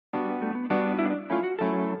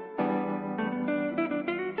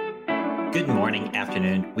Good morning,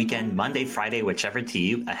 afternoon, weekend, Monday, Friday, whichever to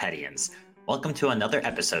you, Ahedians. Welcome to another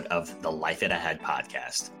episode of the Life It Ahead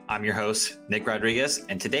podcast. I'm your host, Nick Rodriguez,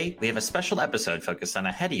 and today we have a special episode focused on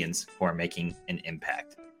Ahedians who are making an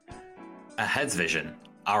impact. Ahead's vision,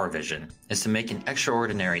 our vision, is to make an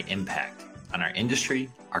extraordinary impact on our industry,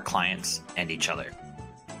 our clients, and each other.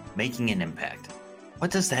 Making an impact.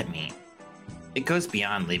 What does that mean? It goes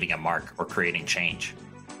beyond leaving a mark or creating change.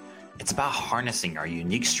 It's about harnessing our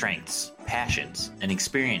unique strengths, passions, and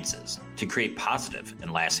experiences to create positive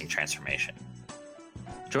and lasting transformation.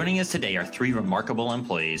 Joining us today are three remarkable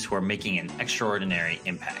employees who are making an extraordinary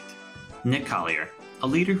impact. Nick Colyer, a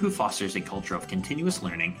leader who fosters a culture of continuous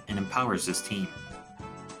learning and empowers his team.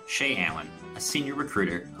 Shea Allen, a senior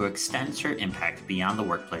recruiter who extends her impact beyond the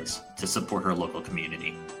workplace to support her local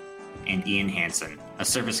community. And Ian Hansen, a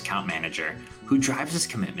service account manager who drives his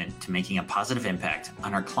commitment to making a positive impact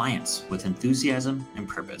on our clients with enthusiasm and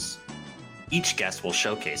purpose. Each guest will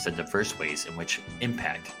showcase the diverse ways in which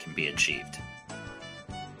impact can be achieved.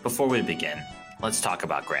 Before we begin, let's talk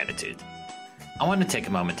about gratitude. I want to take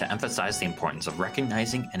a moment to emphasize the importance of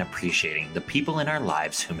recognizing and appreciating the people in our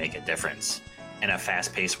lives who make a difference. In a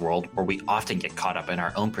fast-paced world where we often get caught up in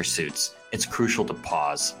our own pursuits, it's crucial to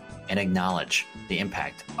pause and acknowledge the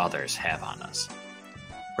impact others have on us.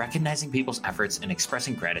 Recognizing people's efforts and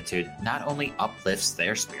expressing gratitude not only uplifts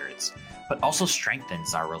their spirits, but also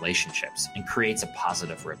strengthens our relationships and creates a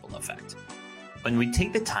positive ripple effect. When we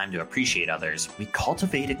take the time to appreciate others, we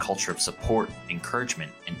cultivate a culture of support,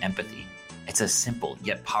 encouragement, and empathy. It's a simple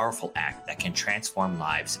yet powerful act that can transform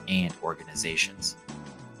lives and organizations.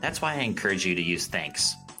 That's why I encourage you to use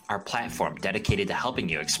Thanks, our platform dedicated to helping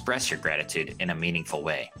you express your gratitude in a meaningful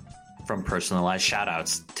way. From personalized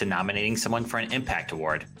shoutouts to nominating someone for an impact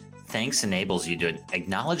award, Thanks enables you to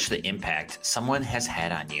acknowledge the impact someone has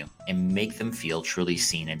had on you and make them feel truly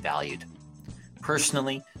seen and valued.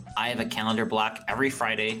 Personally, I have a calendar block every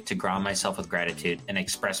Friday to ground myself with gratitude and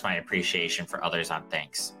express my appreciation for others on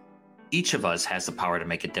Thanks. Each of us has the power to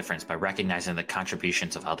make a difference by recognizing the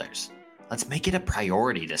contributions of others. Let's make it a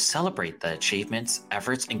priority to celebrate the achievements,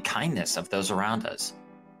 efforts, and kindness of those around us.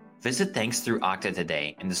 Visit Thanks through Okta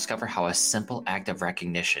today and discover how a simple act of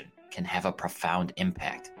recognition can have a profound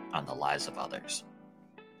impact on the lives of others.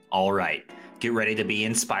 All right, get ready to be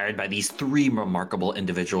inspired by these three remarkable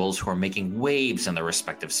individuals who are making waves in their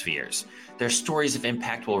respective spheres. Their stories of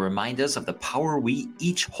impact will remind us of the power we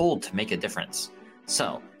each hold to make a difference.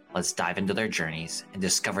 So let's dive into their journeys and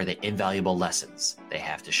discover the invaluable lessons they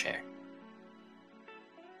have to share.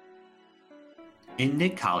 In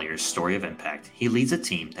Nick Collier's story of impact, he leads a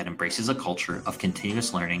team that embraces a culture of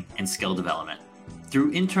continuous learning and skill development.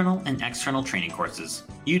 Through internal and external training courses,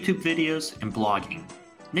 YouTube videos, and blogging,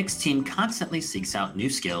 Nick's team constantly seeks out new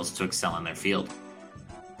skills to excel in their field.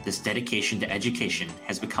 This dedication to education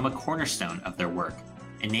has become a cornerstone of their work,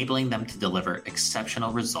 enabling them to deliver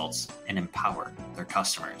exceptional results and empower their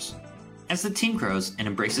customers. As the team grows and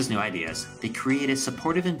embraces new ideas, they create a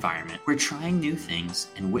supportive environment where trying new things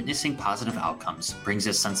and witnessing positive outcomes brings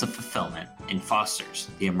a sense of fulfillment and fosters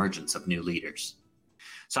the emergence of new leaders.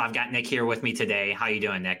 So I've got Nick here with me today. How you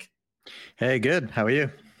doing, Nick? Hey, good. How are you?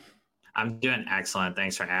 I'm doing excellent.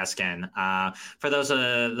 Thanks for asking. For those of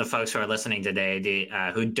the folks who are listening today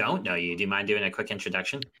who don't know you, do you mind doing a quick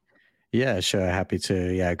introduction? Yeah, sure. Happy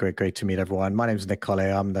to. Yeah, great to meet everyone. My name is Nick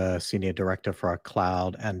Colyer. I'm the Senior Director for our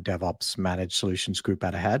Cloud and DevOps Managed Solutions Group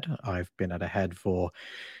at Ahead. I've been at Ahead for,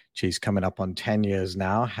 coming up on 10 years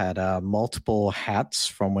now. Had multiple hats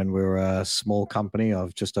from when we were a small company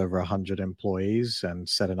of just over 100 employees and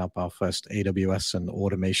setting up our first AWS and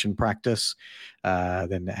automation practice,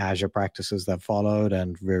 then the Azure practices that followed,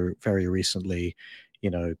 and very recently,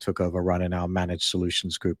 took over running our managed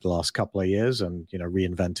solutions group the last couple of years and,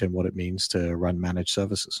 reinventing what it means to run managed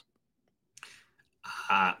services.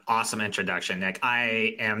 Awesome introduction, Nick.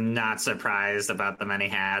 I am not surprised about the many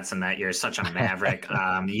hats and that you're such a maverick.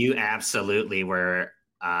 You absolutely were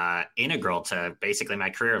integral to basically my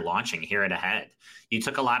career launching here at Ahead. You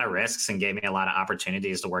took a lot of risks and gave me a lot of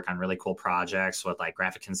opportunities to work on really cool projects with like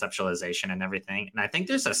graphic conceptualization and everything. And I think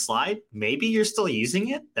there's a slide, maybe you're still using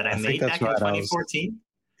it, that I made back in 2014.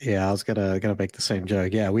 I was gonna make the same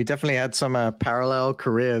joke. Yeah, we definitely had some parallel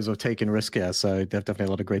careers of taking risk here. So definitely a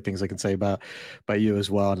lot of great things I can say about you as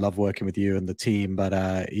well. I love working with you and the team. But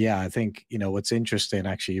I think what's interesting,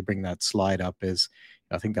 actually, you bring that slide up, is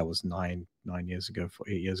I think that was 8 years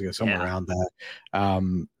ago, somewhere around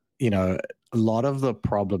there. a lot of the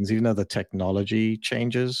problems, even though the technology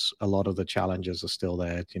changes, a lot of the challenges are still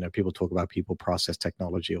there. People talk about people process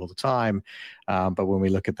technology all the time. But when we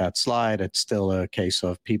look at that slide, it's still a case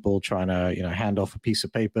of people trying to, hand off a piece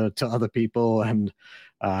of paper to other people and,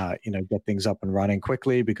 get things up and running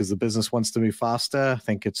quickly because the business wants to move faster. I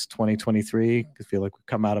think it's 2023. I feel like we've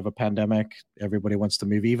come out of a pandemic. Everybody wants to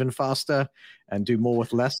move even faster and do more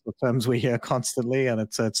with less, the terms we hear constantly. And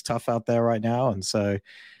it's tough out there right now. And so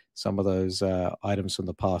some of those items from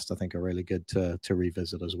the past, I think, are really good to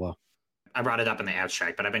revisit as well. I brought it up in the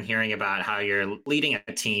abstract, but I've been hearing about how you're leading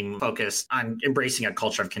a team focused on embracing a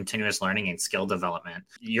culture of continuous learning and skill development.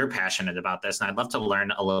 You're passionate about this, and I'd love to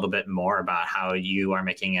learn a little bit more about how you are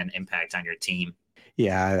making an impact on your team.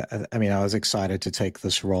 Yeah, I mean, I was excited to take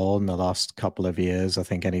this role in the last couple of years. I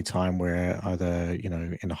think anytime we're either,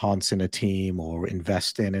 enhancing a team or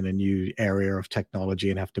investing in a new area of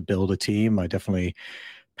technology and have to build a team, I definitely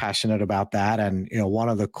passionate about that. And, one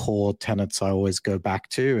of the core tenets I always go back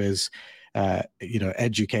to is,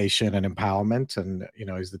 education and empowerment. And,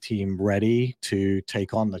 is the team ready to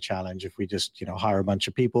take on the challenge? If we just, hire a bunch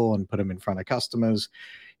of people and put them in front of customers,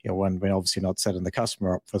 when we're obviously not setting the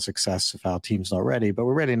customer up for success if our team's not ready, but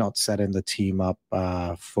we're really not setting the team up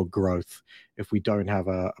for growth if we don't have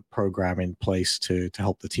a program in place to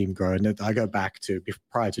help the team grow. And I go back to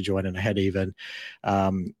prior to joining Ahead even,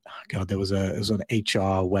 there was an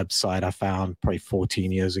HR website I found probably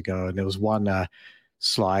 14 years ago, and there was one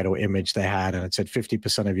slide or image they had, and it said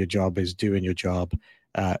 50% of your job is doing your job,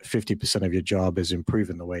 50% of your job is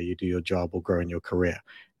improving the way you do your job or growing your career.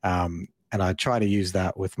 And I try to use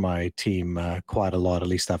that with my team quite a lot, at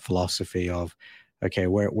least that philosophy of, okay,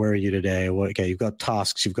 where are you today? Well, okay, you've got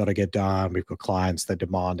tasks you've got to get done. We've got clients that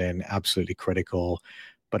demand in, absolutely critical.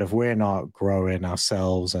 But if we're not growing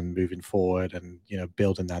ourselves and moving forward and,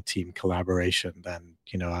 building that team collaboration, then,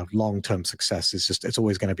 our long-term success is it's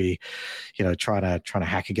always going to be, trying to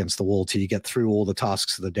hack against the wall till you get through all the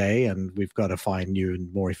tasks of the day. And we've got to find new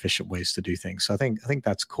and more efficient ways to do things. So I think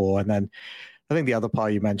that's core. And then I think the other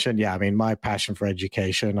part you mentioned, yeah, I mean, my passion for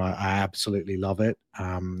education, I absolutely love it.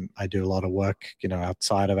 I do a lot of work,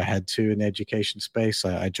 outside of Ahead too in the education space.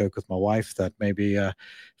 I joke with my wife that maybe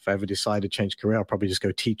if I ever decide to change career, I'll probably just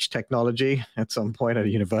go teach technology at some point at a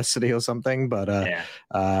university or something. But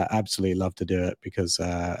absolutely love to do it because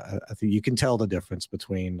I think you can tell the difference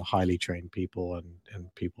between highly trained people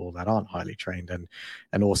and people that aren't highly trained,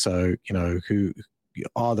 and also, who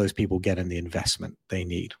are those people getting the investment they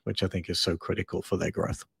need, which I think is so critical for their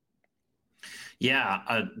growth. Yeah,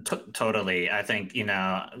 totally. I think,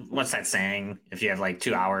 what's that saying? If you have like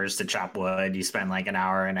 2 hours to chop wood, you spend like an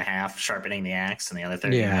hour and a half sharpening the axe and the other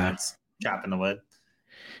 30 minutes chopping the wood.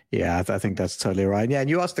 Yeah, I think that's totally right. Yeah, and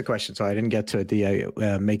you asked the question, so I didn't get to it.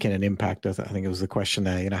 The making an impact. I think it was the question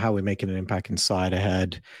there. How we're making an impact inside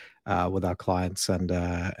Ahead with our clients and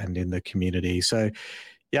in the community. So,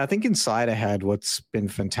 yeah, I think inside Ahead, what's been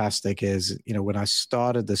fantastic is, when I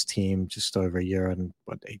started this team just over a year and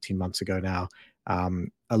 18 months ago now,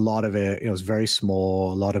 a lot of it, was very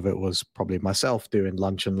small. A lot of it was probably myself doing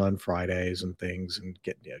lunch and learn Fridays and things and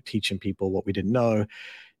teaching people what we didn't know.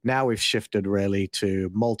 Now we've shifted really to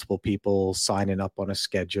multiple people signing up on a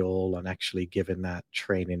schedule and actually giving that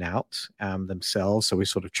training out themselves. So we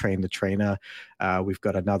sort of train the trainer. We've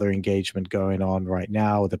got another engagement going on right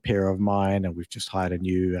now with a peer of mine, and we've just hired a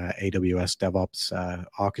new AWS DevOps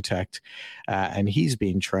architect. And he's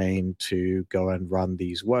being trained to go and run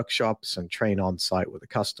these workshops and train on site with a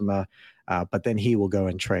customer. But then he will go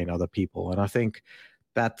and train other people. And I think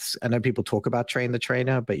I know people talk about train the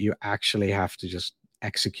trainer, but you actually have to just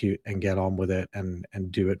execute and get on with it and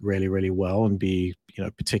do it really, really well and be,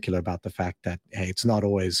 particular about the fact that, hey, it's not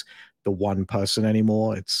always the one person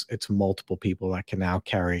anymore. It's multiple people that can now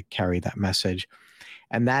carry that message.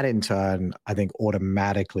 And that in turn, I think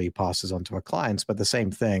automatically passes on to our clients. But the same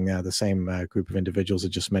thing, the same group of individuals I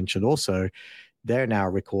just mentioned also, they're now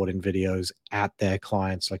recording videos at their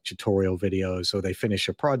clients, like tutorial videos. So they finish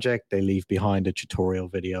a project, they leave behind a tutorial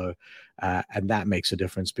video. And that makes a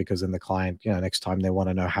difference because then the client, next time they want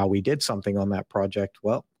to know how we did something on that project,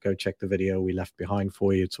 well, go check the video we left behind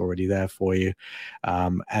for you. It's already there for you.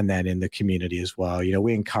 And then in the community as well,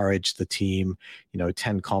 we encourage the team,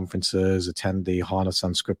 attend conferences, attend the Harness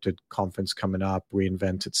Unscripted conference coming up,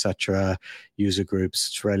 reInvent, etc. User groups,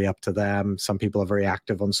 it's really up to them. Some people are very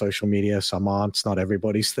active on social media, some aren't. It's not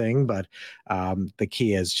everybody's thing, but the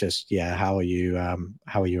key is just, how are you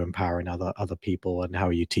empowering other people, and how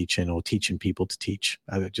are you teaching people to teach,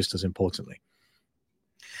 just as importantly.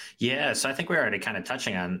 Yeah, so I think we're already kind of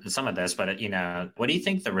touching on some of this, but what do you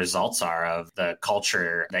think the results are of the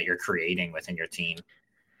culture that you're creating within your team?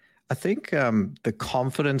 I think the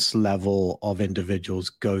confidence level of individuals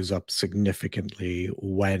goes up significantly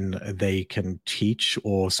when they can teach,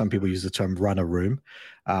 or some people use the term run a room.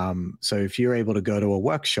 So if you're able to go to a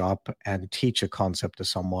workshop and teach a concept to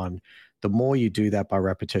someone, the more you do that by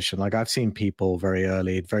repetition, like I've seen people very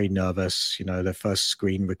early, very nervous, their first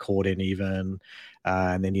screen recording even,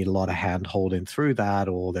 and they need a lot of hand holding through that,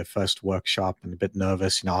 or their first workshop and a bit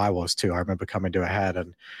nervous. I was too. I remember coming to a head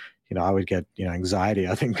and I would get, anxiety,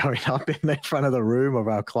 I think, going up in the front of the room of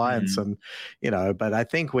our clients. Mm-hmm. And, but I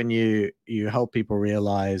think when you help people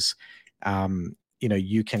realize,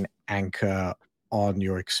 you can anchor on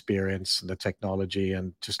your experience and the technology,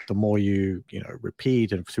 and just the more you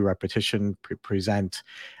repeat and through repetition present,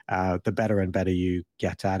 the better and better you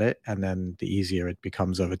get at it, and then the easier it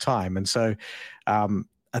becomes over time. And so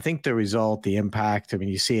I think the result, the impact, I mean,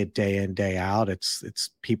 you see it day in, day out. It's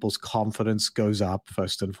people's confidence goes up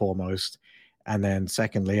first and foremost. And then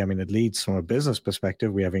secondly, I mean, it leads from a business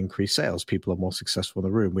perspective. We have increased sales. People are more successful in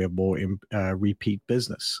the room. We have more repeat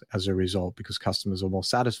business as a result, because customers are more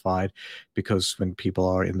satisfied, because when people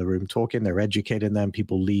are in the room talking, they're educating them.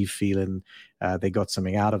 People leave feeling they got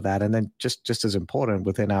something out of that. And then just as important,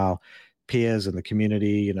 within our peers and the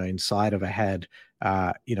community, inside of Ahead,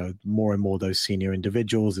 more and more those senior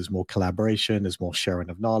individuals, there's more collaboration, there's more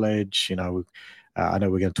sharing of knowledge. I know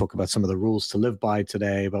we're going to talk about some of the rules to live by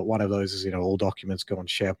today, but one of those is, all documents go on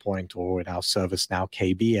SharePoint or in our ServiceNow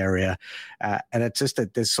KB area. And it's just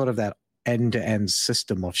that there's sort of that end-to-end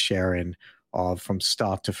system of sharing, of from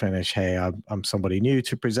start to finish. Hey, I'm somebody new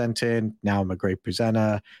to presenting. Now I'm a great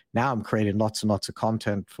presenter. Now I'm creating lots and lots of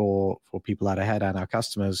content for people out Ahead and our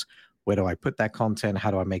customers. Where do I put that content? How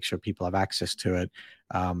do I make sure people have access to it?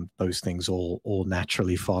 Those things all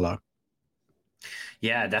naturally follow.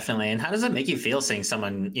 Yeah, definitely. And how does it make you feel seeing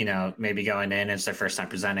someone, maybe going in, it's their first time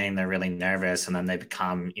presenting, they're really nervous, and then they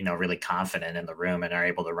become, really confident in the room and are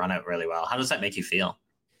able to run it really well? How does that make you feel?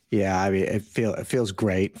 Yeah, I mean, it feels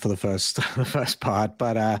great for the first part,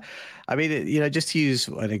 but I mean, just to use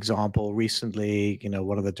an example, recently,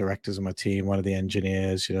 one of the directors of my team, one of the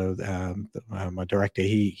engineers, my director,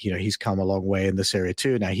 he's come a long way in this area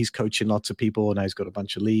too. Now he's coaching lots of people. Now he's got a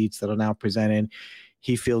bunch of leads that are now presenting.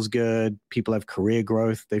 He feels good. People have career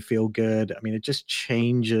growth. They feel good. I mean, it just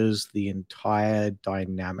changes the entire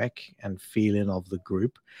dynamic and feeling of the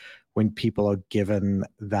group when people are given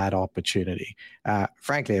that opportunity.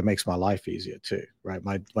 Frankly, it makes my life easier too, right?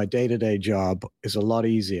 My day-to-day job is a lot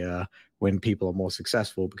easier when people are more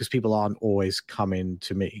successful, because people aren't always coming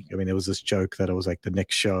to me. I mean, there was this joke that it was like the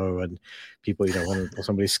Nick show, and people, when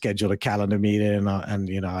somebody scheduled a calendar meeting,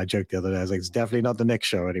 and I joked the other day, I was like, it's definitely not the Nick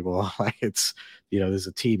show anymore. Like, it's, there's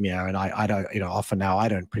a team here, and I don't, often now I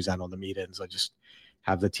don't present on the meetings. I just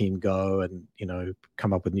have the team go and,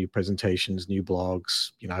 come up with new presentations, new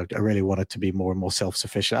blogs. I really want it to be more and more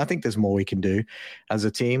self-sufficient. I think there's more we can do as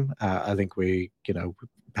a team. I think we,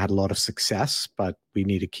 had a lot of success, but we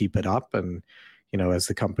need to keep it up. And, as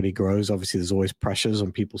the company grows, obviously there's always pressures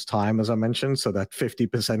on people's time, as I mentioned, so that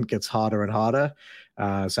 50% gets harder and harder.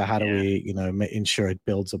 So how do we, ensure it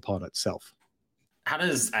builds upon itself? How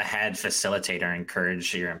does Ahead facilitate or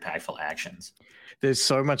encourage your impactful actions? There's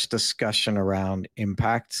so much discussion around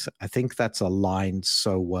impact. I think that's aligned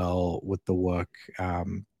so well with the work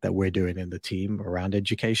that we're doing in the team around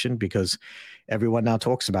education, because everyone now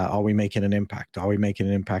talks about, are we making an impact? Are we making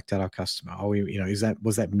an impact at our customer? Are we,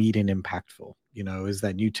 was that meeting impactful? Is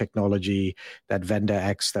that new technology, that vendor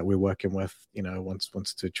X that we're working with,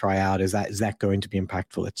 wants to try out, is that going to be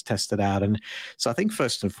impactful? Let's test it out. And so I think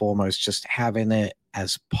first and foremost, just having it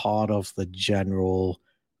as part of the general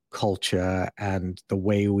culture and the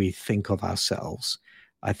way we think of ourselves,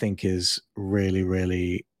 I think is really,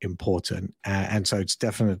 really important. And so it's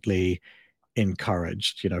definitely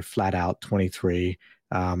encouraged, flat out 23.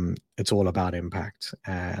 It's all about impact.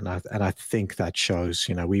 And I think that shows,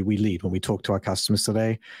 we lead. When we talk to our customers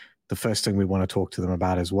today, the first thing we want to talk to them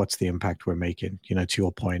about is what's the impact we're making, to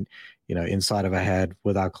your point, inside of Ahead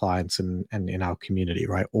with our clients and in our community,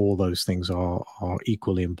 right? All those things are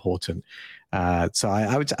equally important. So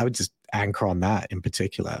I would just anchor on that in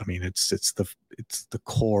particular. I mean, it's the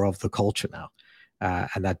core of the culture now,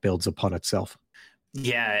 and that builds upon itself.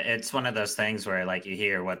 Yeah, it's one of those things where, like, you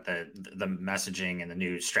hear what the messaging and the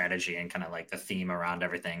new strategy and kind of like the theme around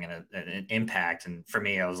everything and an impact. And for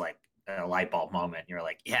me, it was like a light bulb moment. You're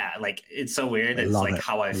like, yeah, like, it's so weird. It's like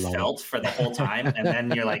how I felt for the whole time. And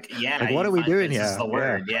then you're like, yeah, like, what are we doing this here? This is the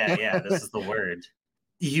word. Yeah, this is the word.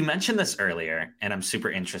 You mentioned this earlier, and I'm super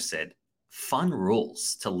interested. Fun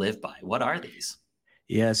rules to live by. What are these?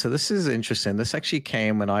 Yeah, so this is interesting. This actually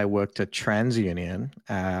came when I worked at TransUnion.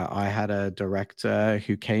 I had a director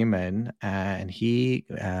who came in and he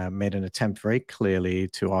made an attempt very clearly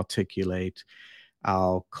to articulate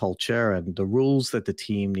our culture and the rules that the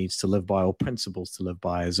team needs to live by, or principles to live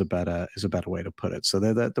by, is a better way to put it. So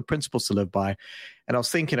they're the principles to live by. And I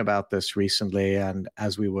was thinking about this recently, and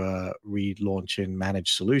as we were relaunching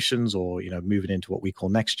managed solutions, or moving into what we call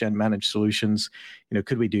next gen managed solutions,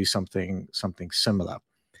 could we do something similar?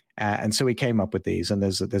 And so we came up with these, and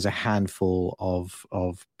there's a handful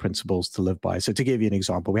of principles to live by. So to give you an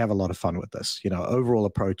example, we have a lot of fun with this. Overall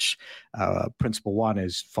approach. Principle 1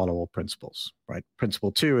 is follow all principles, right?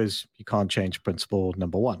 Principle 2 is you can't change principle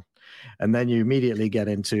number 1. And then you immediately get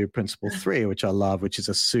into principle 3, which I love, which is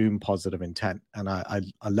assume positive intent. And I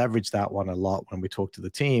leverage that one a lot when we talk to the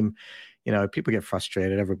team. People get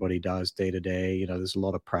frustrated. Everybody does day to day. There's a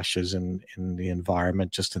lot of pressures in the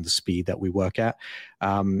environment, just in the speed that we work at.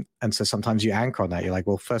 And so sometimes you anchor on that. You're like,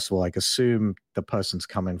 well, first of all, assume the person's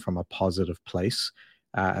coming from a positive place.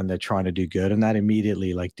 And they're trying to do good, and that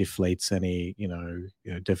immediately deflates any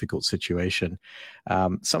difficult situation.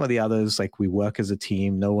 Some of the others, we work as a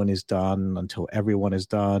team. No one is done until everyone is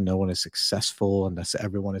done. No one is successful unless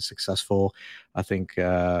everyone is successful. I think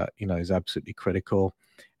is absolutely critical.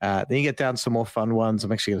 Then you get down to some more fun ones.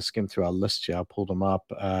 I'm actually going to skim through our list here. I pulled them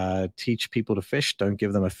up. Teach people to fish. Don't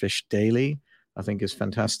give them a fish daily, I think is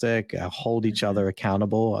fantastic. Hold each other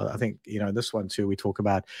accountable. I think, this one too, we talk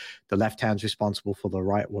about the left hand's responsible for the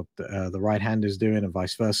right, what the right hand is doing, and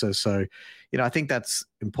vice versa. So, I think that's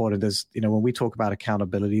important. There's, when we talk about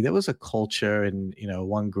accountability, there was a culture in,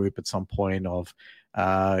 one group at some point of,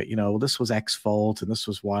 well, this was X fault and this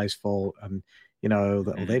was Y's fault. And,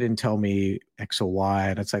 they didn't tell me X or Y.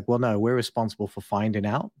 And it's like, well, no, we're responsible for finding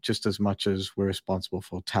out just as much as we're responsible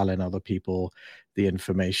for telling other people the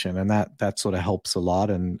information. And that sort of helps a lot.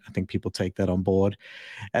 And I think people take that on board.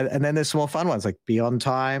 And then there's some more fun ones, like be on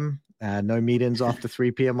time. No meetings after 3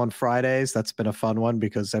 p.m. on Fridays. That's been a fun one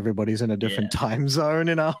because everybody's in a different time zone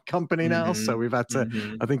in our company now. So we've had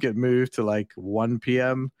to, I think it moved to 1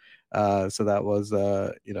 p.m. So that was,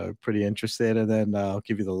 pretty interesting. And then I'll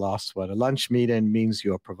give you the last one. A lunch meeting means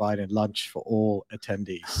you're providing lunch for all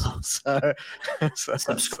attendees. So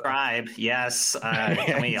subscribe. Yes.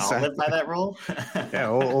 Can we all live by that rule? Yeah.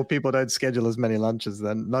 Or people don't schedule as many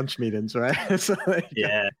lunch meetings, right? So,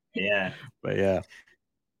 yeah. But yeah.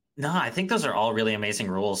 No, I think those are all really amazing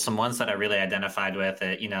rules. Some ones that I really identified with,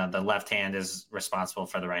 the left hand is responsible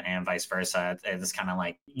for the right hand, vice versa. It's kind of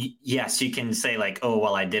like, yes, you can say oh,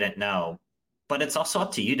 well, I didn't know, but it's also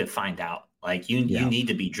up to you to find out. You need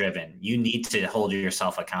to be driven. You need to hold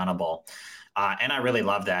yourself accountable. And I really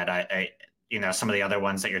love that. I some of the other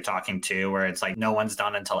ones that you're talking to where it's no one's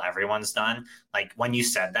done until everyone's done. When you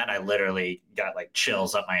said that, I literally got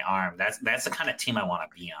chills up my arm. That's the kind of team I want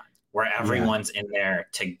to be on, where everyone's in there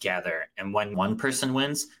together. And when one person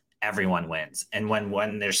wins, everyone wins. And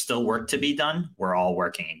when there's still work to be done, we're all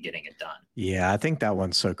working and getting it done. Yeah, I think that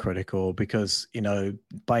one's so critical because,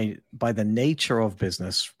 by the nature of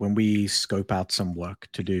business, when we scope out some work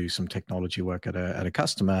to do some technology work at a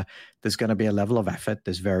customer, there's going to be a level of effort.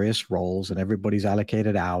 There's various roles and everybody's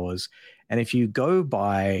allocated hours. And if you go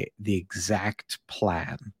by the exact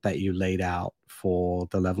plan that you laid out for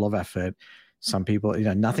the level of effort, some people,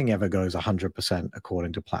 nothing ever goes 100%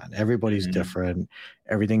 according to plan. Everybody's different.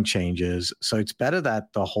 Everything changes. So it's better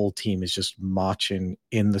that the whole team is just marching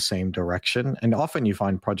in the same direction. And often you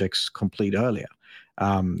find projects complete earlier,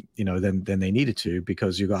 than they needed to,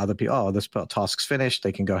 because you've got other people. Oh, this task's finished.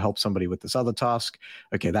 They can go help somebody with this other task.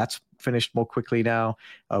 Okay, that's finished more quickly now.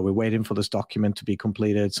 We're waiting for this document to be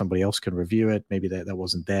completed. Somebody else can review it. Maybe that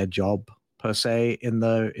wasn't their job per se in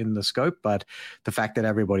the scope, but the fact that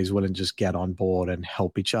everybody's willing to just get on board and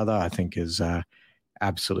help each other, I think is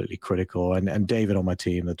absolutely critical. And David on my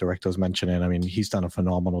team, the director was mentioning, I mean, he's done a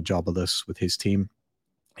phenomenal job of this with his team.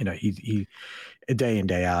 He day in,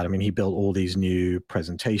 day out, I mean, he built all these new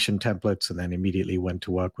presentation templates and then immediately went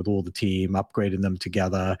to work with all the team, upgrading them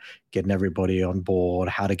together, getting everybody on board,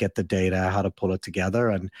 how to get the data, how to pull it together.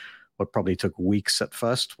 And what probably took weeks at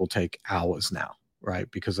first will take hours now, right?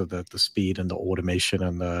 Because of the speed and the automation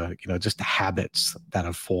and the, just the habits that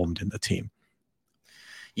have formed in the team.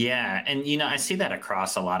 Yeah. And, I see that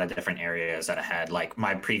across a lot of different areas that I had, like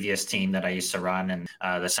my previous team that I used to run and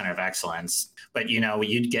the Center of Excellence. But,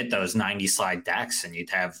 you'd get those 90 slide decks and you'd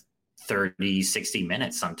have 30, 60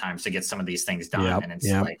 minutes sometimes to get some of these things done. And it's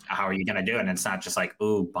how are you going to do it? And it's not just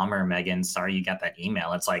ooh, bummer, Megan, sorry you got that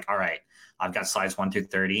email. It's all right, I've got slides 1 through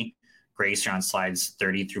 30. Grace, you're on slides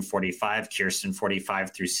 30 through 45. Kirsten,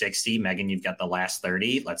 45 through 60. Megan, you've got the last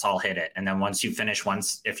 30. Let's all hit it. And then once you finish,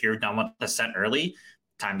 if you're done with the set early,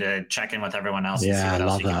 time to check in with everyone else and see what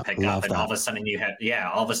else you can pick up. And all of a sudden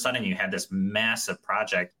you had this massive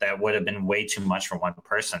project that would have been way too much for one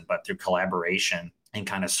person, but through collaboration and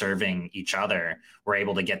kind of serving each other, we're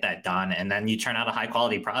able to get that done. And then you turn out a high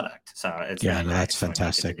quality product. So it's really that's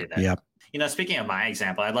fantastic. Yep. Speaking of my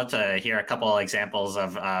example, I'd love to hear a couple of examples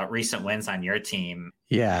of recent wins on your team.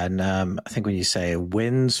 Yeah, and I think when you say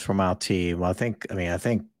wins from our team, I think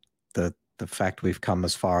the fact we've come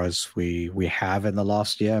as far as we have in the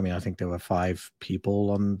last year. I mean, I think there were 5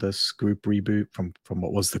 people on this group reboot from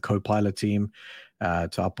what was the co-pilot team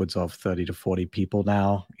to upwards of 30 to 40 people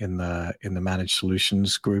now in the managed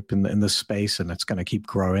solutions group in the space, and it's going to keep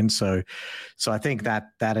growing. So I think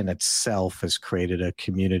that in itself has created a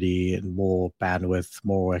community and more bandwidth,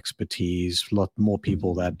 more expertise, a lot more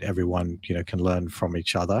people that everyone can learn from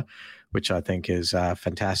each other, which I think is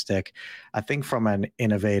fantastic. I think from an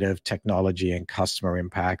innovative technology and customer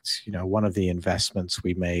impact, one of the investments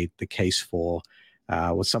we made the case for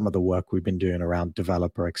was some of the work we've been doing around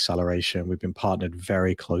developer acceleration. We've been partnered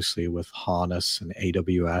very closely with Harness and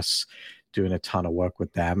AWS, doing a ton of work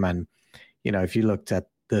with them. And, if you looked at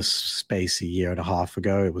this space a year and a half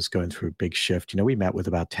ago, it was going through a big shift. We met with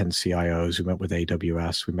about 10 CIOs. We met with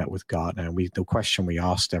AWS. We met with Gartner. And the question we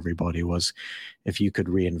asked everybody was, if you could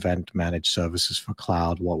reinvent managed services for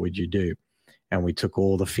cloud, what would you do? And we took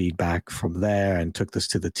all the feedback from there and took this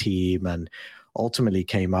to the team and ultimately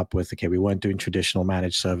came up with, okay, we weren't doing traditional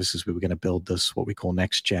managed services. We were going to build this, what we call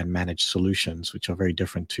next gen managed solutions, which are very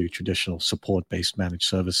different to traditional support-based managed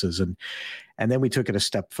services. And then we took it a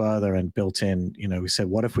step further and built in, we said,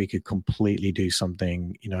 what if we could completely do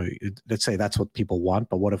something, let's say that's what people want,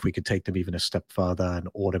 but what if we could take them even a step further and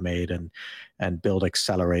automate and build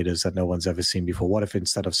accelerators that no one's ever seen before? What if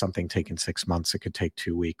instead of something taking 6 months, it could take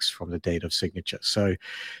 2 weeks from the date of signature? So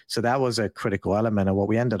that was a critical element. And what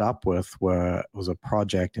we ended up with was a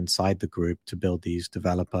project inside the group to build these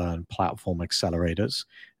developer and platform accelerators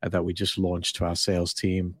that we just launched to our sales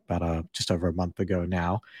team about just over a month ago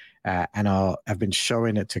now. And I've been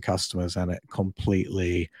showing it to customers, and it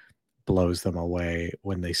completely blows them away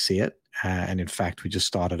when they see it. And in fact, we just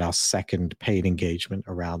started our second paid engagement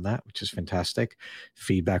around that, which is fantastic.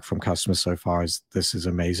 Feedback from customers so far is this is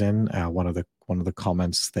amazing. One of the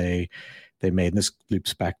comments they made, and this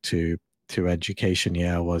loops back to education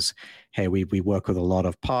here, was, hey, we work with a lot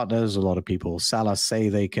of partners, a lot of people sell us, say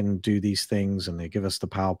they can do these things, and they give us the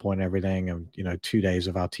PowerPoint and everything. And 2 days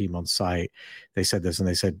of our team on site, they said this, and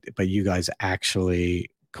they said, but you guys actually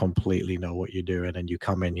completely know what you're doing, and you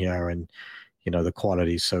come in here and the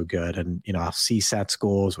quality is so good. And our CSAT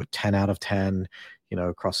scores were 10 out of 10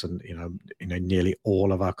 across nearly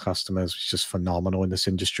all of our customers, which is just phenomenal in this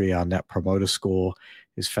industry. Our net promoter score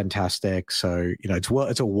is fantastic. So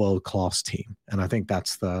it's a world-class team, and I think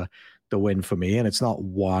that's the win for me. And it's not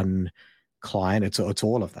one client; it's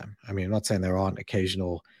all of them. I mean, I'm not saying there aren't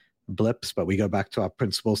occasional blips, but we go back to our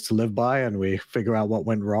principles to live by, and we figure out what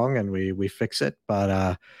went wrong, and we fix it.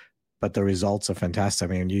 But the results are fantastic.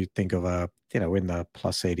 I mean, you think of in the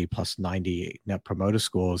plus 80, plus 90 net promoter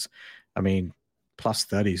scores. I mean, plus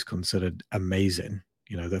 30 is considered amazing.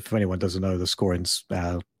 If anyone doesn't know, the scoring's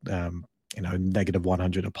negative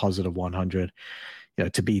 100 or positive 100.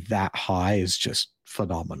 To be that high is just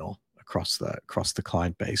phenomenal across the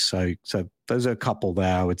client base. So those are a couple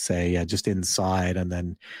there, I would say, just inside, and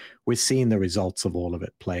then we're seeing the results of all of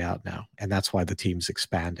it play out now, and that's why the team's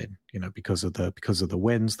expanding. Because of the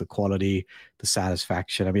wins, the quality, the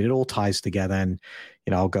satisfaction. I mean, it all ties together, and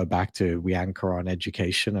I'll go back to we anchor on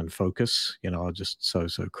education and focus. Just so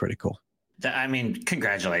critical. I mean,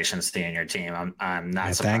 congratulations to you and your team. I'm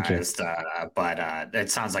not surprised, but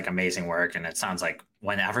it sounds like amazing work, and it sounds like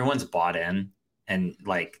when everyone's bought in and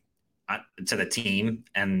to the team,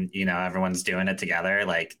 and everyone's doing it together,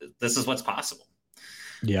 this is what's possible.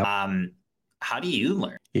 Yeah. How do you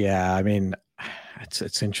learn? Yeah, I mean,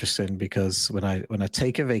 it's interesting because when I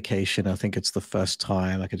take a vacation, I think it's the first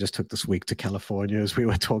time. I just took this week to California, as we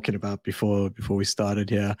were talking about before we started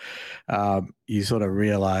here. You sort of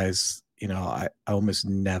realize, I almost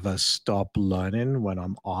never stop learning when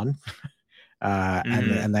I'm on,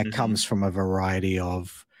 and that comes from a variety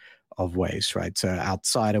of ways, right? So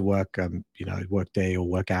outside of work, work day or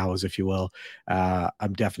work hours, if you will,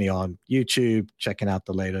 I'm definitely on YouTube, checking out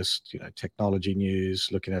the latest, technology news,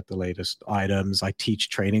 looking at the latest items. I teach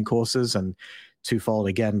training courses, and twofold,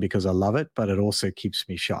 again, because I love it, but it also keeps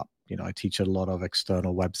me sharp. I teach a lot of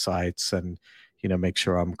external websites and, make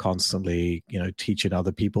sure I'm constantly, teaching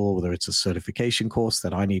other people, whether it's a certification course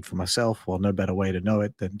that I need for myself. Well, no better way to know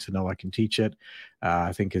it than to know I can teach it.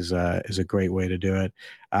 I think is a great way to do it.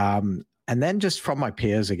 And then just from my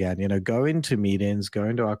peers again, go into meetings, go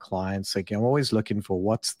into our clients. Like, I'm always looking for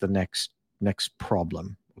what's the next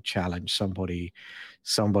problem or challenge somebody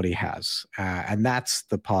has. And that's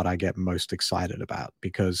the part I get most excited about,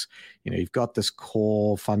 because, you've got this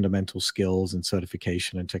core fundamental skills and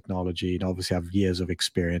certification and technology, and obviously have years of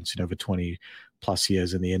experience, over 20 plus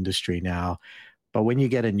years in the industry now. But when you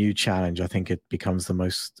get a new challenge, I think it becomes the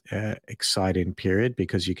most exciting period,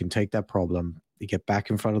 because you can take that problem, you get back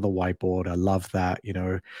in front of the whiteboard. I love that,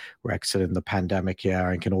 we're exiting the pandemic here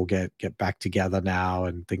and can all get back together now,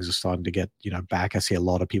 and things are starting to get, back. I see a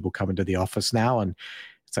lot of people coming to the office now, and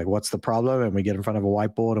it's like, what's the problem? And we get in front of a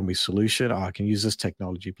whiteboard and we solution. Oh, I can use this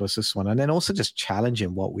technology plus this one. And then also just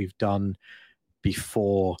challenging what we've done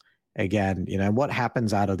before. Again, what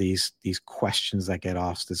happens out of these questions that get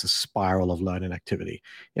asked is a spiral of learning activity.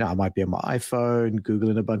 I might be on my iPhone,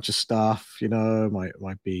 Googling a bunch of stuff,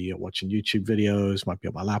 might be watching YouTube videos, might be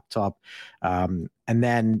on my laptop. And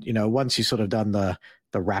then, once you sort of done the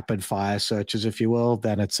rapid fire searches, if you will,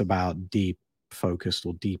 then it's about deep focused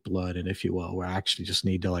or deep learning, if you will, where I actually just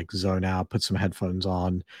need to zone out, put some headphones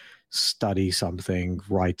on, study something,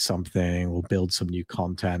 write something, or build some new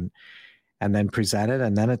content, and then present it.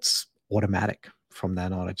 And then it's automatic. From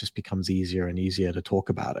then on, it just becomes easier and easier to talk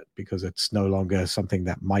about it, because it's no longer something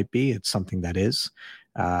that might be, it's something that is.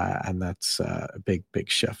 And that's a big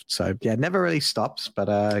shift. So yeah, it never really stops, but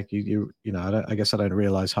I guess I don't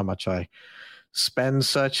realize how much I spend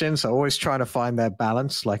searching. So always trying to find that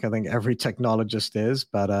balance, like I think every technologist is,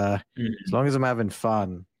 but as long as I'm having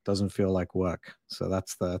fun, it doesn't feel like work. So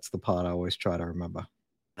that's the part I always try to remember.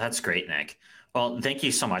 That's great, Nick. Well, thank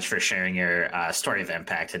you so much for sharing your story of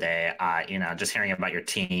impact today. Just hearing about your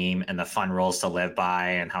team and the fun rules to live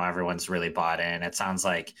by and how everyone's really bought in. It sounds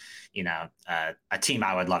like, a team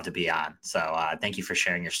I would love to be on. So thank you for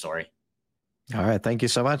sharing your story. All right. Thank you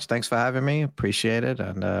so much. Thanks for having me. Appreciate it.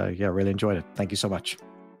 And really enjoyed it. Thank you so much.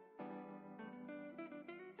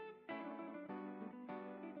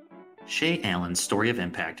 Shea Allen's story of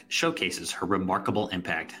impact showcases her remarkable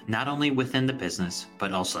impact not only within the business,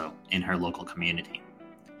 but also in her local community.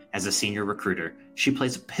 As a senior recruiter, she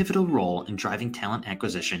plays a pivotal role in driving talent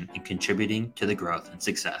acquisition and contributing to the growth and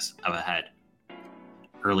success of AHEAD.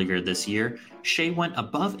 Earlier this year, Shea went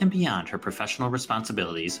above and beyond her professional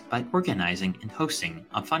responsibilities by organizing and hosting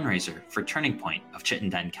a fundraiser for Turning Point of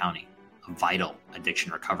Chittenden County, a vital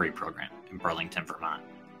addiction recovery program in Burlington, Vermont.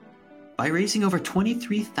 By raising over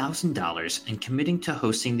 $23,000 and committing to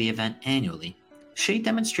hosting the event annually, Shea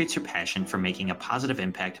demonstrates her passion for making a positive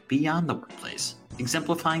impact beyond the workplace,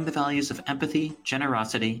 exemplifying the values of empathy,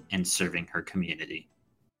 generosity, and serving her community.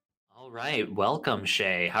 All right. Welcome,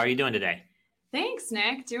 Shea. How are you doing today? Thanks,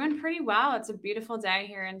 Nick. Doing pretty well. It's a beautiful day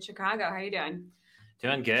here in Chicago. How are you doing?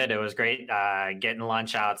 Doing good. It was great getting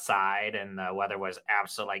lunch outside, and the weather was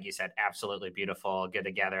absolutely, like you said, absolutely beautiful. Good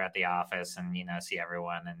to gather at the office and, see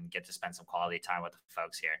everyone and get to spend some quality time with the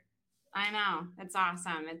folks here. I know. It's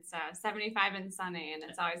awesome. It's 75 and sunny, and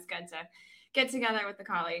it's always good to get together with the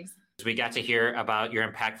colleagues. We got to hear about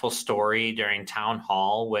your impactful story during town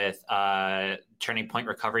hall with Turning Point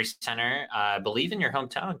Recovery Center, I believe in your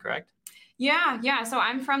hometown, correct? Yeah. So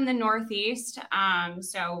I'm from the Northeast.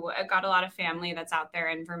 So I got a lot of family that's out there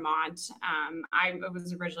in Vermont. I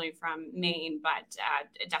was originally from Maine, but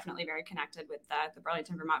definitely very connected with the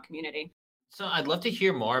Burlington, Vermont community. So I'd love to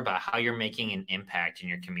hear more about how you're making an impact in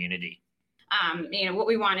your community. What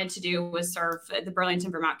we wanted to do was serve the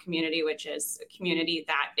Burlington, Vermont community, which is a community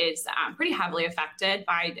that is pretty heavily affected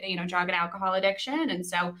by, drug and alcohol addiction. And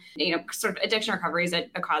so, sort of addiction recovery is a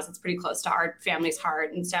cause that's pretty close to our family's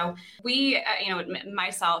heart. And so we,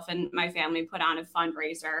 myself and my family put on a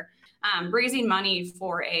fundraiser, raising money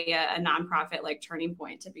for a nonprofit like Turning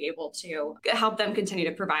Point to be able to help them continue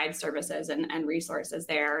to provide services and resources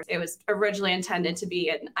there. It was originally intended to be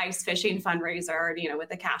an ice fishing fundraiser,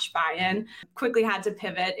 with a cash buy-in. Quickly had to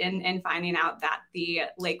pivot in finding out that the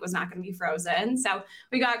lake was not going to be frozen. So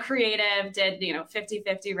we got creative, did,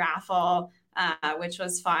 50-50 raffle, which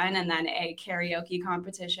was fun. And then a karaoke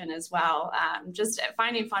competition as well. Just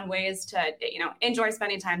finding fun ways to, enjoy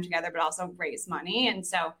spending time together, but also raise money. And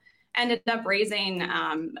so ended up raising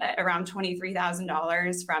around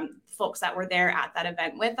 $23,000 from folks that were there at that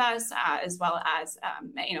event with us, as well as,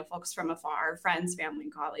 folks from afar, friends, family,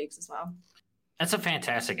 and colleagues as well. That's a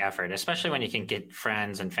fantastic effort, especially when you can get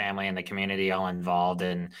friends and family in the community all involved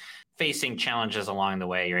in facing challenges along the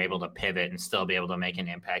way, you're able to pivot and still be able to make an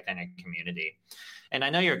impact on your community. And I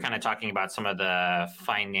know you're kind of talking about some of the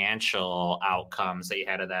financial outcomes that you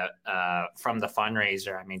had of that from the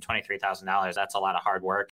fundraiser. I mean, $23,000, that's a lot of hard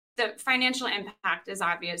work. The financial impact is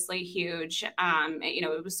obviously huge.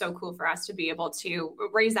 It was so cool for us to be able to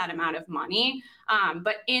raise that amount of money.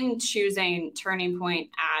 But in choosing Turning Point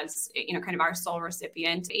as, kind of our sole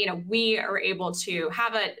recipient, we are able to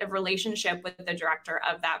have a relationship with the director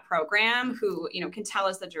of that program who, can tell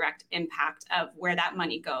us the direct impact of where that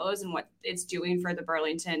money goes and what it's doing for the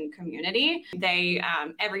Burlington community. They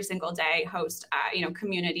every single day host,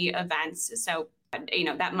 community events. So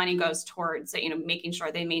that money goes towards, making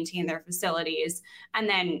sure they maintain their facilities. And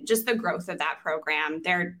then just the growth of that program,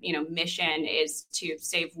 their, mission is to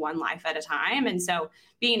save one life at a time. And so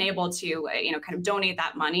being able to, kind of donate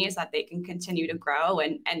that money so that they can continue to grow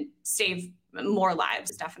and save more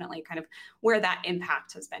lives is definitely kind of where that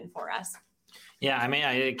impact has been for us. Yeah, I mean,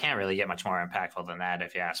 it can't really get much more impactful than that,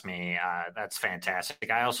 if you ask me. That's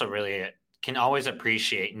fantastic. I also really can always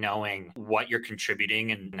appreciate knowing what you're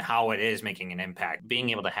contributing and how it is making an impact. Being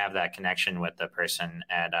able to have that connection with the person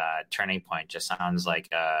at Turning Point just sounds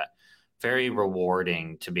like very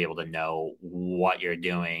rewarding to be able to know what you're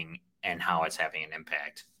doing and how it's having an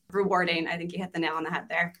impact. Rewarding. I think you hit the nail on the head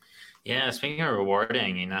there. Yeah, speaking of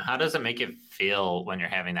rewarding, how does it make it feel when you're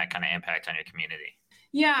having that kind of impact on your community?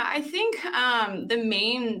 Yeah, I think the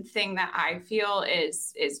main thing that I feel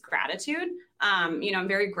is gratitude. I'm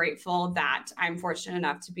very grateful that I'm fortunate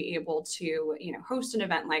enough to be able to, host an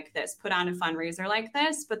event like this, put on a fundraiser like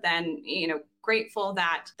this, but then, grateful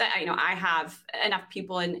that I have enough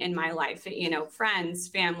people in my life, friends,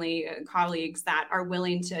 family, colleagues that are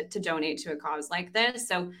willing to donate to a cause like this.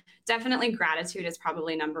 So definitely gratitude is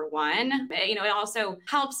probably number one. It also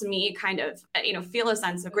helps me kind of, feel a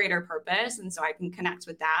sense of greater purpose. And so I can connect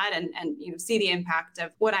with that and see the impact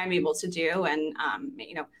of what I'm able to do. And,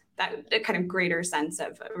 that kind of greater sense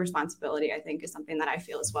of responsibility, I think, is something that I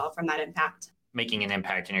feel as well from that impact. Making an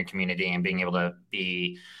impact in your community and being able to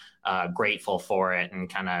be grateful for it and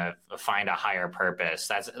kind of find a higher purpose.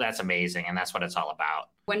 That's amazing. And that's what it's all about.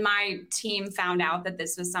 When my team found out that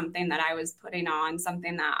this was something that I was putting on,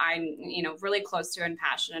 something that I'm, really close to and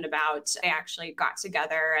passionate about, they actually got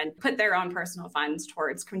together and put their own personal funds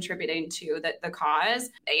towards contributing to the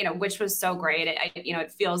cause, which was so great.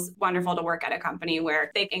 It feels wonderful to work at a company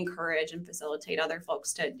where they encourage and facilitate other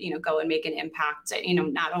folks to, go and make an impact,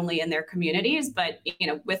 not only in their communities, but,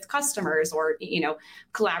 with customers or,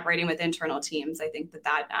 collaborating with internal teams. I think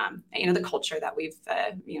that, the culture that we've,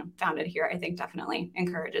 founded here, I think definitely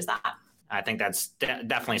encourages that. I think that's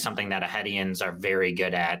definitely something that Ahedians are very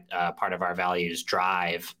good at. Part of our values,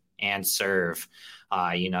 drive and serve.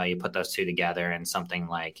 You put those two together and something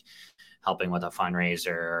like helping with a fundraiser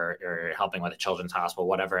or helping with a children's hospital,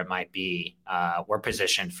 whatever it might be, we're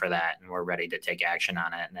positioned for that and we're ready to take action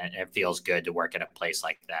on it. And it feels good to work at a place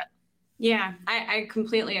like that. Yeah, I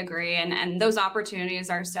completely agree. And those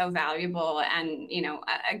opportunities are so valuable. And,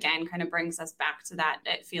 again, kind of brings us back to that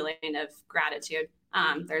feeling of gratitude.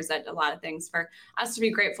 There's a lot of things for us to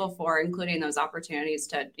be grateful for, including those opportunities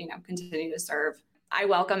to, continue to serve. I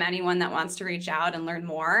welcome anyone that wants to reach out and learn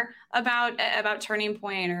more about Turning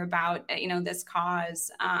Point or about, this cause,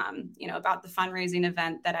 about the fundraising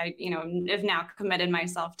event that I, have now committed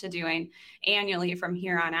myself to doing annually from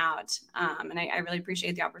here on out. And I really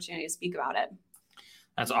appreciate the opportunity to speak about it.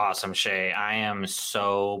 That's awesome, Shea. I am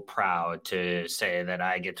so proud to say that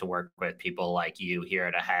I get to work with people like you here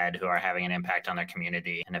at AHEAD who are having an impact on their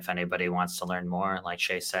community. And if anybody wants to learn more, like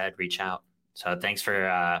Shea said, reach out. So thanks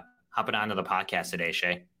for hopping onto the podcast today,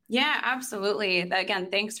 Shea. Yeah, absolutely. Again,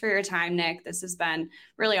 thanks for your time, Nick. This has been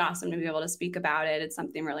really awesome to be able to speak about it. It's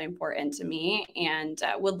something really important to me and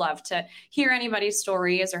would love to hear anybody's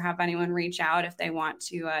stories or have anyone reach out if they want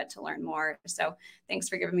to learn more. So thanks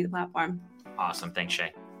for giving me the platform. Awesome. Thanks,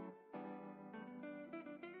 Shea.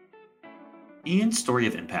 Ian's story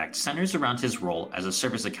of impact centers around his role as a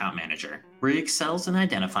service account manager, where he excels in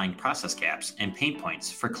identifying process gaps and pain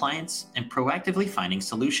points for clients and proactively finding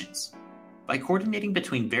solutions. By coordinating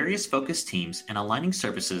between various focus teams and aligning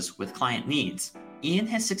services with client needs, Ian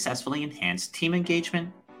has successfully enhanced team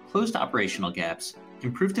engagement, closed operational gaps,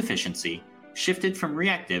 improved efficiency, shifted from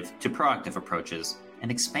reactive to proactive approaches,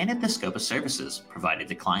 and expanded the scope of services provided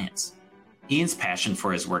to clients. Ian's passion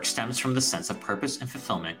for his work stems from the sense of purpose and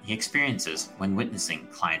fulfillment he experiences when witnessing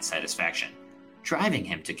client satisfaction, driving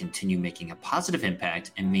him to continue making a positive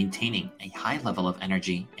impact and maintaining a high level of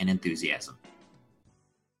energy and enthusiasm.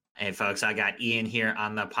 Hey folks, I got Ian here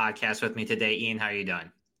on the podcast with me today. Ian, how are you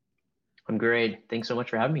doing? I'm great. Thanks so much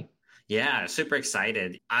for having me. Yeah, super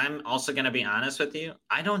excited. I'm also going to be honest with you.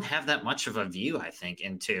 I don't have that much of a view, I think,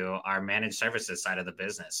 into our managed services side of the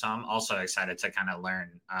business. So I'm also excited to kind of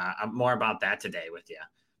learn more about that today with you.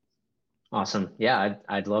 Awesome. Yeah,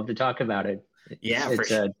 I'd love to talk about it. It's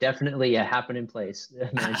sure. Definitely a happening place,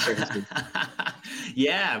 managed services.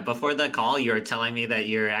 Yeah, before the call, you were telling me that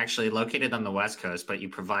you're actually located on the West Coast, but you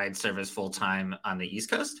provide service full time on the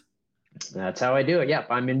East Coast? That's how I do it. Yep,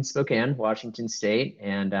 I'm in Spokane, Washington State,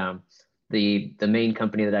 and the main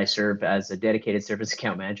company that I serve as a dedicated service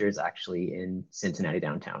account manager is actually in Cincinnati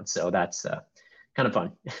downtown. So that's kind of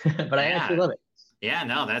fun, but I actually love it. Yeah,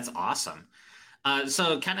 no, that's awesome.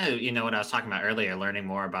 So kind of, what I was talking about earlier, learning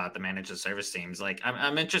more about the managed service teams, like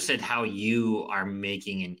I'm interested how you are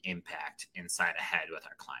making an impact inside ahead with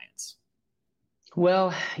our clients.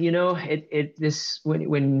 Well,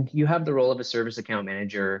 when you have the role of a service account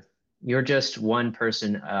manager, you're just one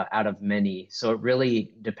person out of many. So it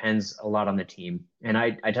really depends a lot on the team. And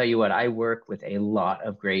I tell you what, I work with a lot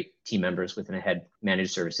of great team members within Ahead Managed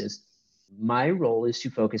Services. My role is to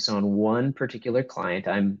focus on one particular client.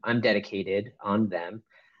 I'm dedicated on them,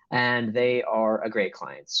 and they are a great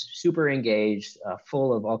client, super engaged,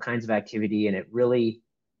 full of all kinds of activity, and it really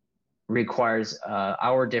requires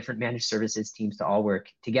our different managed services teams to all work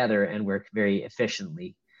together and work very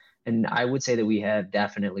efficiently. And I would say that we have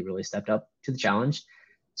definitely really stepped up to the challenge.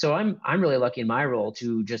 So I'm really lucky in my role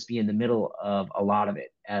to just be in the middle of a lot of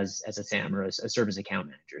it as a SAM or a service account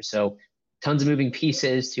manager. So tons of moving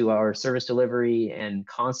pieces to our service delivery and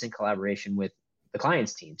constant collaboration with the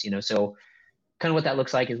client's teams. So kind of what that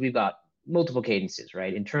looks like is we've got multiple cadences,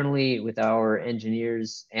 right? Internally with our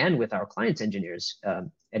engineers and with our clients' engineers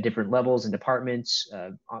at different levels and departments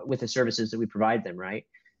with the services that we provide them, right?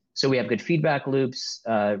 So we have good feedback loops,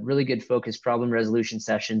 really good focused problem resolution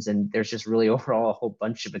sessions, and there's just really overall a whole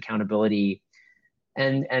bunch of accountability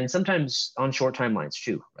and sometimes on short timelines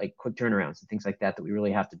too, like quick turnarounds and things like that we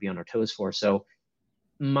really have to be on our toes for. So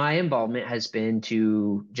my involvement has been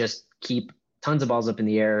to just keep tons of balls up in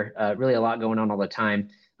the air, really a lot going on all the time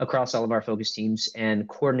across all of our focus teams and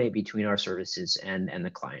coordinate between our services and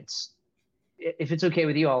the clients. If it's okay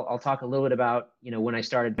with you, I'll talk a little bit about, when I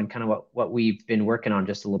started and kind of what we've been working on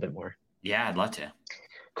just a little bit more. Yeah, I'd love to.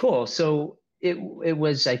 Cool. So it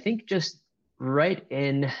was, I think, just right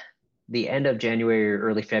in the end of January or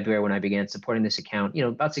early February when I began supporting this account,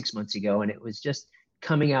 about 6 months ago. And it was just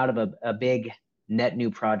coming out of a big net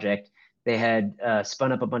new project. They had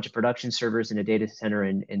spun up a bunch of production servers in a data center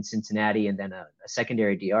in Cincinnati and then a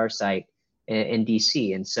secondary DR site in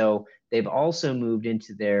DC. And so they've also moved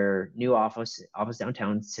into their new office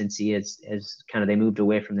downtown Cincy as kind of they moved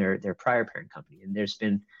away from their prior parent company. And there's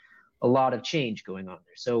been a lot of change going on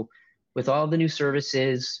there. So with all the new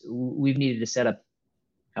services, we've needed to set up,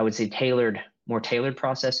 I would say, more tailored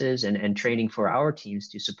processes and training for our teams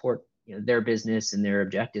to support their business and their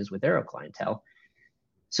objectives with their clientele.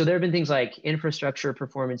 So there have been things like infrastructure,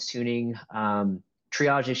 performance tuning,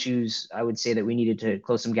 triage issues, I would say that we needed to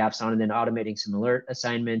close some gaps on, and then automating some alert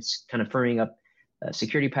assignments, kind of firming up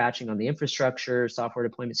security patching on the infrastructure, software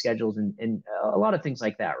deployment schedules, and a lot of things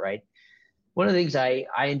like that, right? One of the things I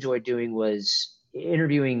enjoyed doing was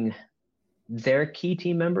interviewing their key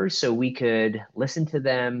team members so we could listen to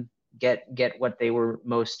them, get what they were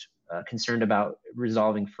most concerned about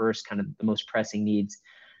resolving first, kind of the most pressing needs.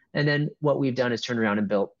 And then what we've done is turn around and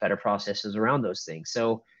built better processes around those things.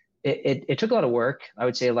 So it took a lot of work, I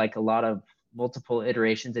would say, like a lot of multiple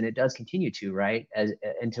iterations, and it does continue to, right,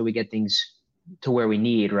 until we get things to where we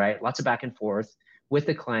need, right? Lots of back and forth with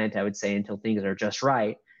the client, I would say, until things are just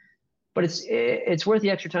right. But it's worth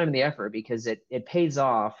the extra time and the effort because it pays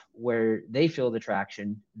off where they feel the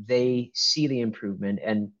traction, they see the improvement,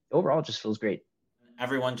 and overall it just feels great.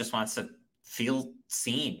 Everyone just wants to feel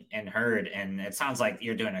seen and heard. And it sounds like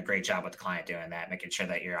you're doing a great job with the client doing that, making sure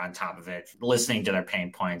that you're on top of it, listening to their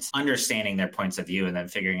pain points, understanding their points of view, and then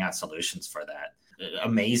figuring out solutions for that.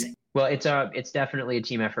 Amazing. Well, it's definitely a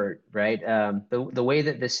team effort, right? The way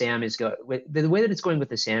that the SAM is going, the way that it's going with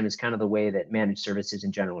the SAM is kind of the way that managed services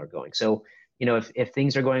in general are going. So, if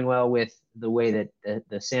things are going well with the way that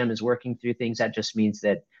the SAM is working through things, that just means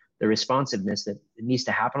that the responsiveness that needs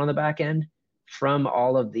to happen on the back end from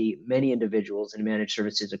all of the many individuals and managed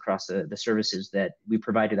services across the services that we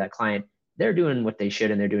provide to that client, they're doing what they should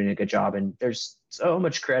and they're doing a good job. And there's so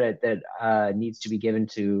much credit that needs to be given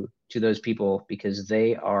to those people because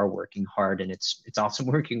they are working hard and it's awesome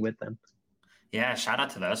working with them. Yeah, shout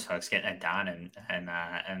out to those folks getting it done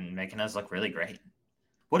and making us look really great.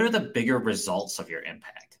 What are the bigger results of your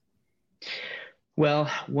impact? Well,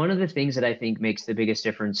 one of the things that I think makes the biggest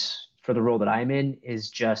difference for the role that I'm in is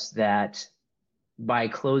just that by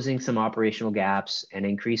closing some operational gaps and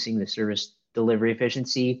increasing the service delivery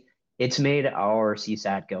efficiency, it's made our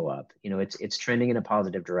CSAT go up. It's trending in a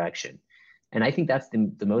positive direction. And I think that's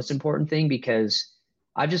the most important thing, because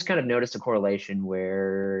I've just kind of noticed a correlation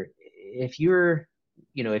where if you're,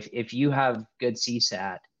 if you have good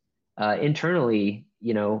CSAT, internally,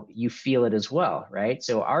 you feel it as well, right?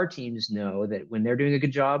 So our teams know that when they're doing a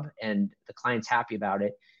good job and the client's happy about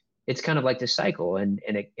it, it's kind of like this cycle, and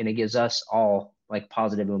it gives us all like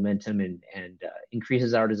positive momentum, and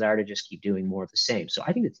increases our desire to just keep doing more of the same. So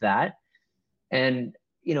I think it's that. And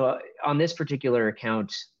on this particular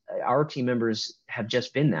account, our team members have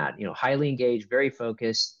just been that, highly engaged, very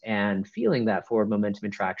focused, and feeling that forward momentum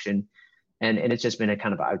and traction. And it's just been a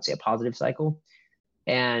kind of, I would say, a positive cycle.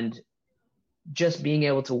 And just being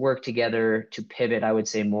able to work together to pivot, I would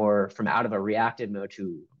say, more from out of a reactive mode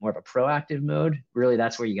to more of a proactive mode, really,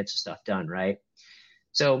 that's where you get some stuff done, right?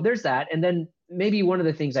 So there's that. And then maybe one of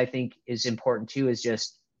the things I think is important too is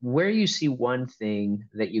just where you see one thing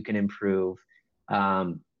that you can improve,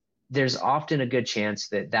 there's often a good chance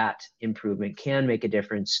that that improvement can make a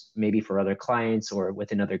difference, maybe for other clients or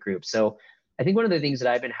within other groups. So I think one of the things that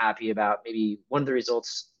I've been happy about, maybe one of the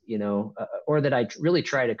results, or that I really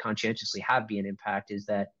try to conscientiously have be an impact, is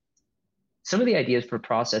that some of the ideas for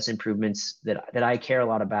process improvements that I care a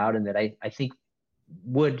lot about, and that I think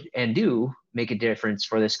would and do make a difference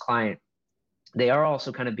for this client, they are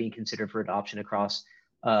also kind of being considered for adoption across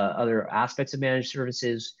other aspects of managed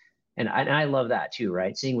services. And I love that too,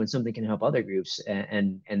 right? Seeing when something can help other groups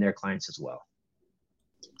and their clients as well.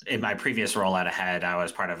 In my previous role at Ahead, I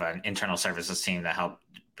was part of an internal services team that helped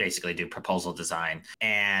basically do proposal design.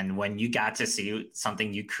 And when you got to see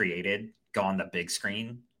something you created go on the big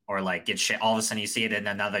screen, or like get shit, all of a sudden you see it in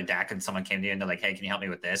another deck and someone came to you and they're like, hey, can you help me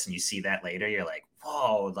with this? And you see that later, you're like,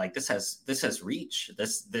 whoa, like this has reach.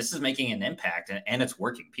 This is making an impact, and it's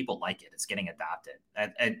working. People like it. It's getting adopted.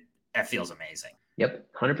 That feels amazing.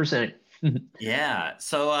 Yep, 100%. Yeah.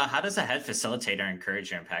 So how does a head facilitator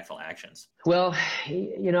encourage your impactful actions? Well,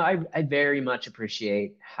 I very much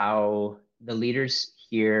appreciate how the leaders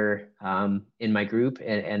here in my group,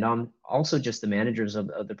 and on also just the managers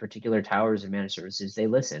of the particular towers and managed services, they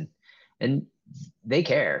listen and they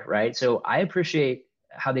care, right? So I appreciate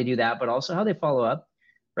how they do that, but also how they follow up,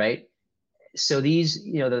 right? So these,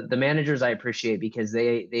 the managers I appreciate because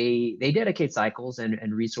they dedicate cycles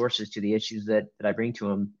and resources to the issues that I bring to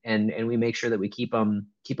them, and we make sure that we keep them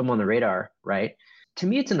on the radar, right? To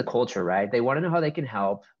me, it's in the culture, right? They want to know how they can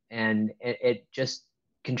help, and it just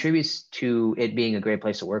contributes to it being a great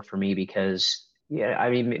place to work for me, because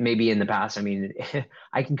maybe in the past,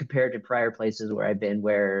 I can compare it to prior places where I've been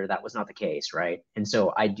where that was not the case, right? And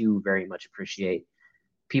so I do very much appreciate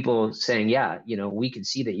people saying, yeah, we can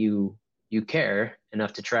see that you care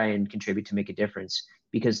enough to try and contribute to make a difference,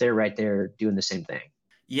 because they're right there doing the same thing.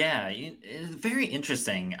 Yeah, it's very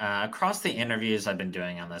interesting. Across the interviews I've been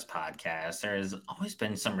doing on this podcast, there's always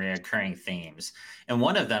been some recurring themes. And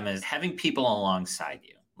one of them is having people alongside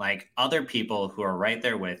you, like other people who are right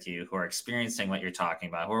there with you, who are experiencing what you're talking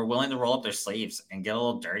about, who are willing to roll up their sleeves and get a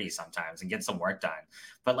little dirty sometimes and get some work done.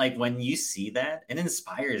 But like when you see that, it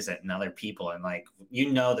inspires it in other people. And like,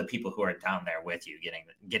 the people who are down there with you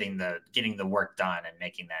getting the work done and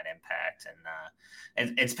making that impact.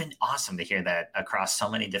 And it's been awesome to hear that across so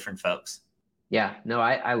many different folks. Yeah, no,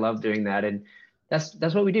 I love doing that. And that's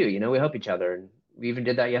what we do. We help each other. And we even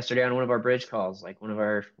did that yesterday on one of our bridge calls. Like one of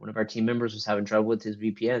our team members was having trouble with his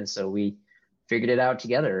VPN. So we figured it out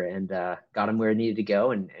together and got him where it needed to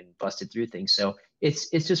go and busted through things. So it's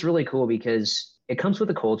just really cool, because it comes with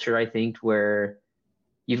a culture, I think, where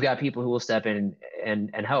you've got people who will step in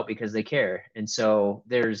and help because they care. And so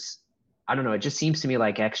there's, I don't know, it just seems to me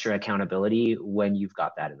like extra accountability when you've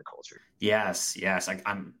got that in the culture. Yes.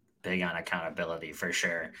 I'm big on accountability for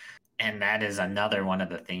sure. And that is another one of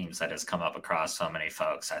the themes that has come up across so many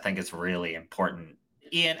folks. I think it's really important.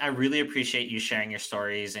 Ian, I really appreciate you sharing your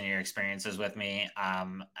stories and your experiences with me.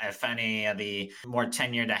 If any of the more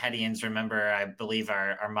tenured Ahedians remember, I believe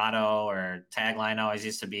our motto or tagline always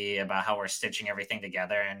used to be about how we're stitching everything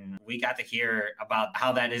together. And we got to hear about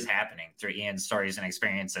how that is happening through Ian's stories and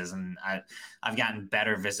experiences. And I've gotten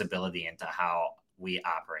better visibility into how we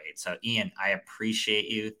operate. So Ian, I appreciate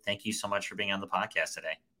you. Thank you so much for being on the podcast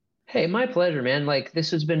today. Hey, my pleasure, man. Like,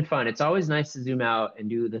 this has been fun. It's always nice to zoom out and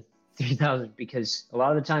do the 3,000, because a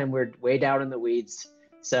lot of the time we're way down in the weeds.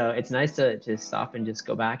 So it's nice to stop and just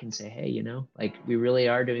go back and say, hey, like we really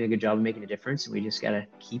are doing a good job of making a difference, and we just got to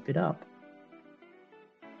keep it up.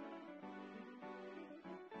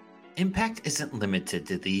 Impact isn't limited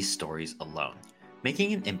to these stories alone.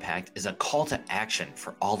 Making an impact is a call to action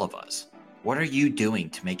for all of us. What are you doing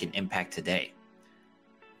to make an impact today?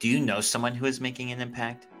 Do you know someone who is making an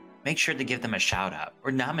impact? Make sure to give them a shout out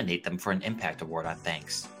or nominate them for an impact award on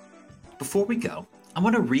thanks. Before we go, I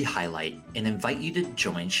want to re-highlight and invite you to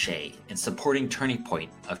join Shea in supporting Turning Point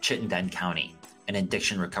of Chittenden County, an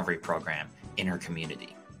addiction recovery program in her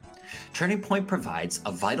community. Turning Point provides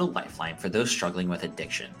a vital lifeline for those struggling with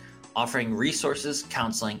addiction, offering resources,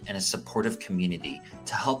 counseling, and a supportive community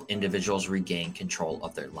to help individuals regain control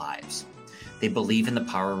of their lives. They believe in the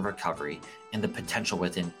power of recovery and the potential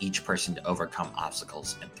within each person to overcome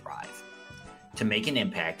obstacles and thrive. To make an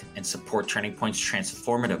impact and support Turning Point's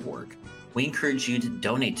transformative work, we encourage you to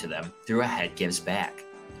donate to them through A Head Gives Back.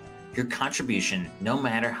 Your contribution, no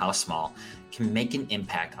matter how small, can make an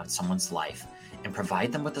impact on someone's life and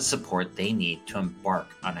provide them with the support they need to embark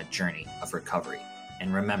on a journey of recovery.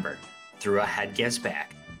 And remember, through A Head Gives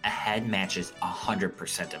Back, A Head matches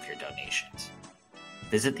 100% of your donations.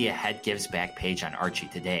 Visit the A Head Gives Back page on Archie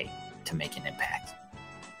today to make an impact.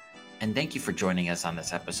 And thank you for joining us on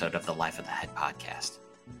this episode of the Life of the Head podcast.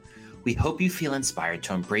 We hope you feel inspired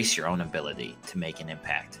to embrace your own ability to make an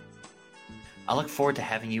impact. I look forward to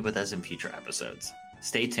having you with us in future episodes.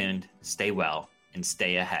 Stay tuned, stay well, and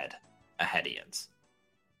stay ahead, Ahedians.